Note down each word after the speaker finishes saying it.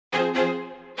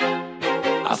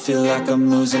I feel like I'm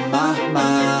losing my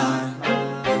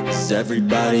mind. Is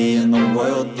everybody in the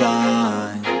world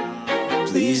blind?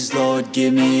 Please, Lord,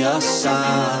 give me a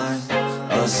sign,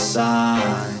 a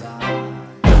sign.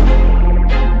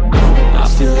 I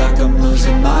feel like I'm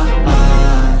losing my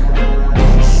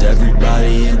mind. Is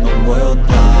everybody in the world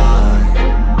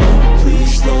blind?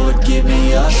 Please, Lord, give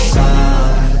me a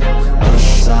sign, a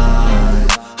sign.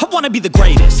 I wanna be the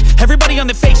greatest. Everybody on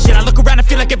the fake shit. I look around and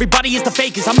feel like everybody is the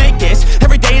fakest. I make this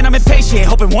every day and I'm impatient,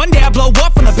 hoping one day I blow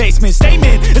up from the basement.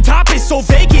 Statement, the top is so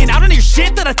vacant. I don't hear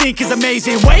shit that I think is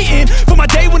amazing. Waiting for my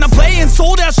day when I'm playing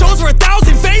sold out shows for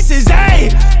 1,000 faces. Hey,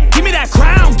 give me that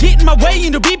crown, get in my way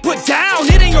and to be put down.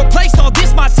 It ain't your place, all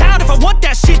this my town. If I want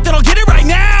that shit, then I'll get it right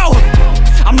now.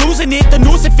 I'm losing it, the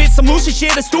noose it fits. I'm losing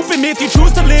shit, a stupid myth. You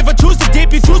choose to live or choose to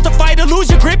dip. You choose to fight or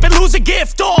lose your grip and lose a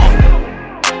gift.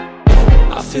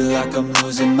 I feel like I'm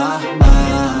losing my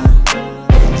mind.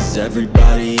 Is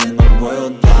everybody in the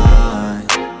world blind?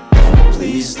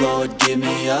 Please, Lord, give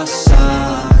me a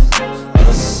sign,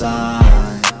 a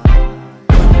sign.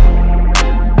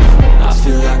 I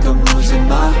feel like I'm losing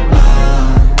my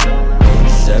mind.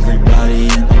 Is everybody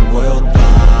in the world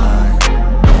blind?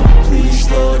 Please,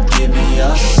 Lord, give me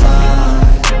a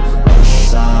sign, a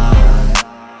sign.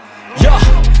 Yeah.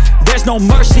 There's no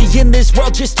mercy in this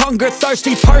world, just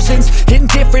hunger-thirsty persons in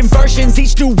different versions.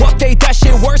 Each new update, that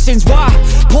shit worsens. Why?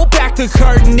 Pull back the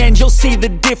curtain and you'll see the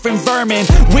different vermin.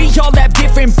 We all have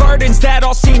different burdens that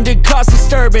all seem to cause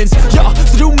disturbance. Yo,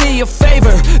 so do me a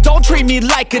favor, don't treat me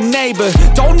like a neighbor.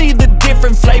 Don't need the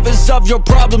different flavors of your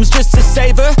problems just to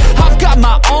savor. I've got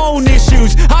my own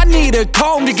issues, I need a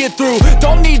comb to get through.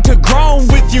 Don't need to groan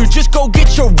with you, just go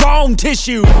get your own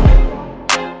tissue.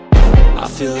 I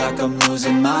feel like I'm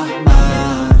losing my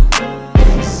mind.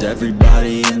 Is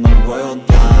everybody in the world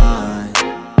blind?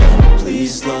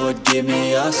 Please, Lord, give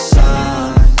me a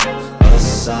sign, a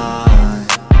sign.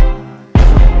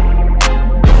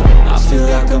 I feel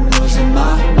like I'm losing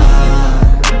my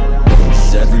mind.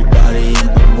 Is everybody in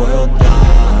the world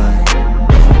blind?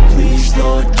 Please,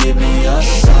 Lord, give me a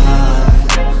sign,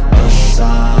 a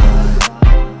sign.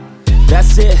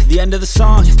 That's it, the end of the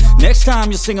song. Next time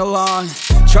you'll sing along.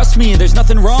 Trust me, there's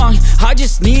nothing wrong. I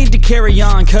just need to carry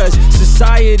on, cause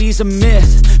society's a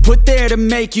myth put there to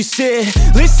make you sit.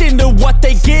 Listen to what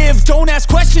they give. Don't ask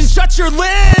questions, shut your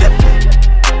lid.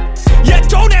 Yeah,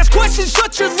 don't ask questions,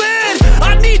 shut your lid.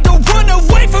 I need to run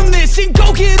away from this and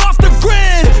go get off the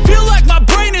grid. Feel like my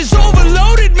brain is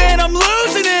overloaded, man, I'm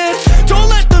losing it. Don't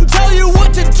let them tell you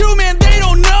what to do, man, they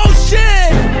don't know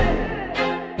shit.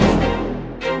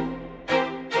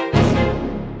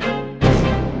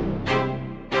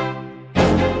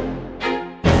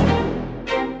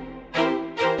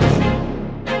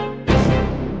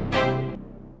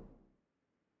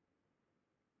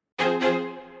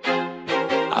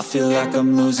 I feel like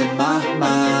I'm losing my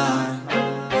mind.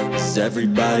 Is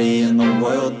everybody in the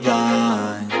world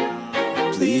blind?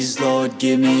 Please, Lord,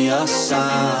 give me a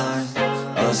sign,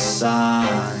 a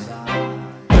sign.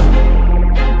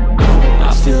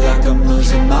 I feel like I'm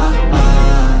losing my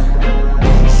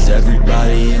mind. Is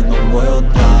everybody in the world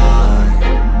blind?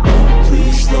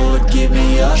 Please, Lord, give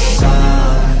me a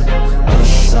sign, a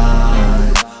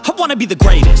sign. I wanna be the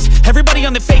greatest. Everybody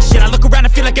on the fake shit. I look around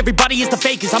and feel like everybody is the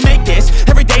fakest. I make this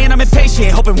every day and I'm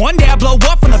impatient, hoping one day I blow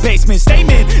up from the basement.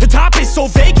 Statement, the top is so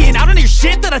vacant. I don't hear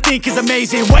shit that I think is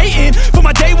amazing. Waiting for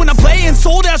my day when I'm playing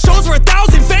sold out shows for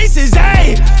 1,000 faces.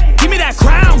 Hey, give me that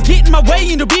crown, get in my way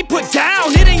and to be put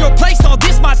down. It ain't your place, all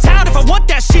this my town. If I want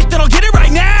that shit, then I'll get it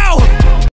right now.